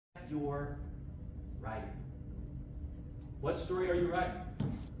you're writing? What story are you writing?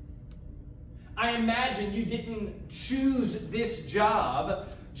 I imagine you didn't choose this job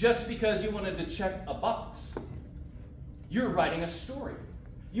just because you wanted to check a box. You're writing a story.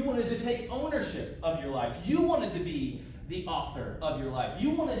 You wanted to take ownership of your life. You wanted to be the author of your life.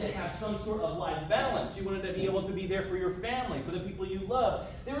 You wanted to have some sort of life balance. You wanted to be able to be there for your family, for the people you love.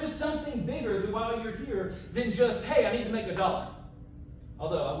 There is something bigger while you're here than just, hey, I need to make $1.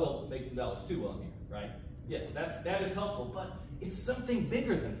 Although I will make some dollars too while I'm here, right? Yes, that is helpful, but it's something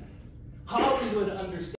bigger than that. Hollywood understands